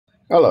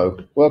Hello,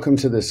 welcome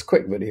to this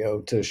quick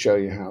video to show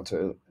you how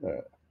to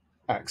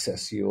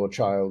access your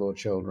child or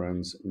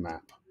children's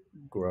MAP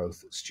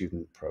growth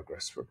student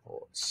progress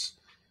reports.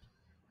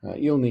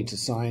 You'll need to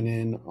sign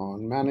in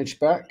on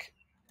Managebac.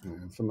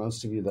 For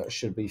most of you that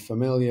should be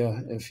familiar.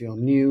 If you're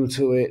new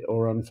to it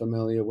or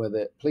unfamiliar with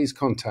it, please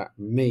contact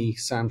me,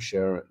 Sam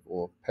Sherritt,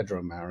 or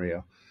Pedro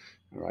Mario,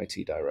 our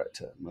IT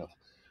director, and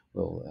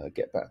we'll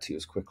get back to you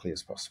as quickly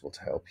as possible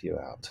to help you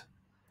out.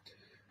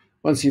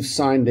 Once you've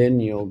signed in,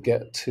 you'll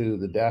get to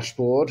the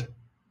dashboard.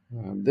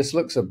 This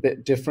looks a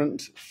bit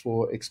different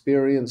for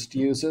experienced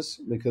users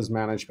because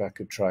Managebac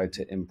have tried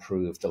to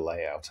improve the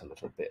layout a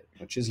little bit,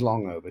 which is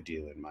long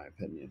overdue in my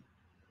opinion.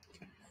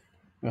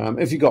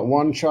 If you've got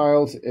one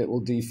child, it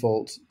will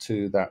default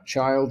to that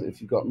child.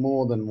 If you've got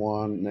more than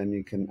one, then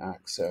you can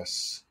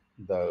access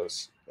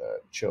those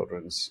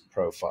children's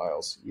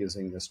profiles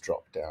using this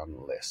drop-down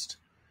list.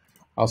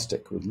 I'll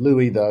stick with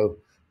Louis though,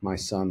 my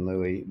son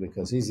Louis,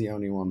 because he's the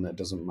only one that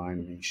doesn't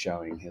mind me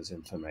showing his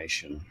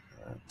information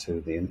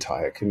to the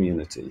entire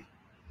community.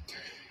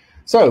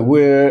 So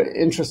we're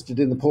interested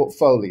in the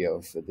portfolio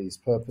for these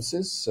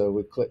purposes. So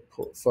we click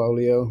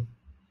portfolio.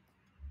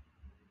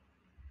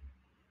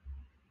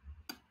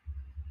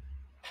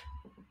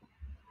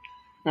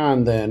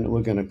 And then we're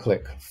going to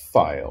click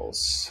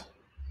files.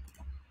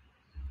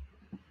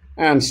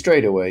 And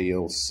straight away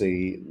you'll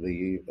see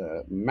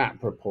the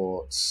map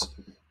reports.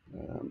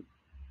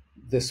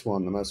 This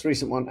one, the most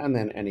recent one, and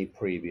then any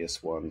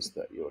previous ones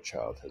that your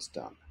child has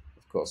done.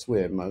 Of course,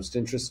 we're most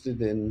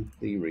interested in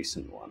the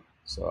recent one.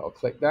 So I'll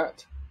click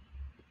that.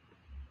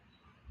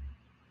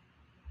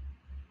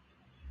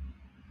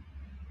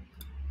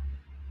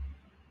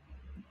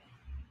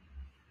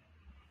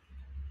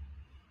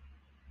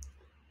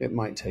 It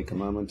might take a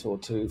moment or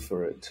two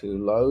for it to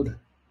load.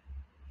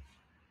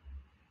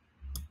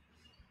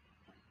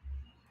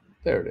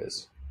 There it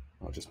is.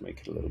 I'll just make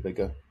it a little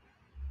bigger.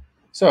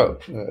 So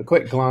a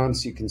quick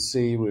glance, you can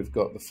see we've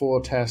got the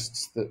 4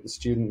 tests that the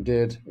student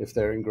did if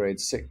they're in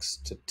grades 6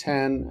 to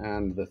 10,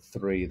 and the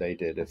 3 they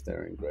did if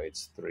they're in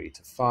grades 3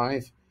 to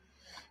 5.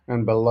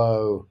 And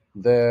below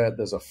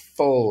there's a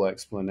full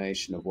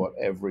explanation of what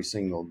every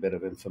single bit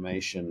of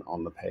information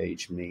on the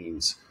page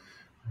means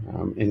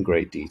in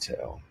great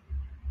detail.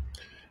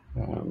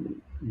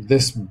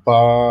 This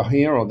bar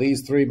here, or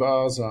these 3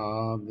 bars,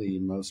 are the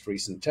most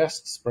recent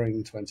test,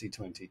 spring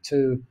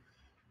 2022.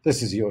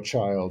 This is your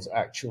child's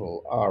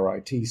actual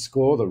RIT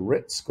score, the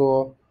RIT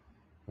score.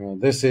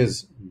 This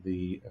is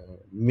the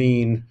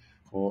mean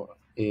or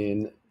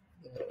in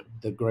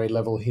the grade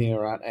level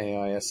here at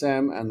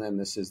AISM, and then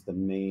this is the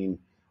mean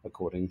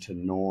according to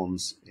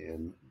norms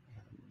in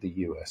the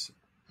US.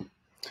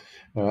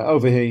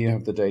 Over here you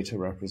have the data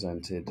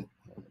represented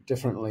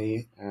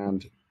differently,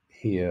 and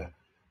here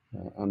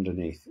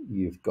underneath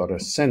you've got a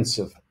sense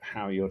of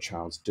how your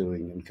child's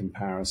doing in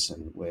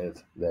comparison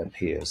with their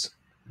peers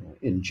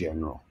in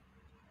general.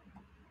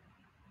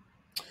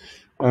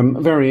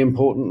 Very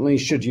importantly,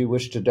 should you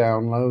wish to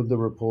download the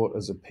report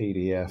as a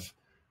PDF,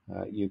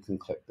 you can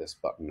click this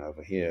button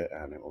over here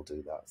and it will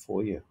do that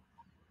for you.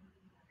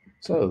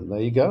 So there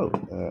you go.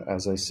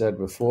 As I said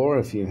before,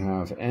 if you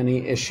have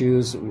any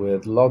issues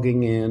with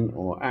logging in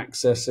or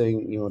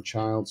accessing your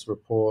child's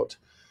report,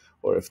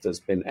 or if there's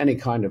been any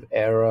kind of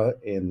error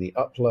in the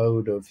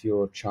upload of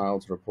your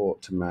child's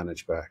report to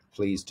Managebac,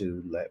 please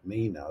do let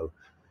me know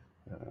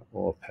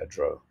or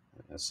Pedro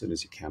as soon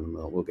as you can, and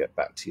we'll get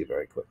back to you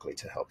very quickly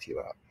to help you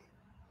out.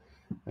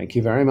 Thank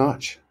you very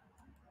much.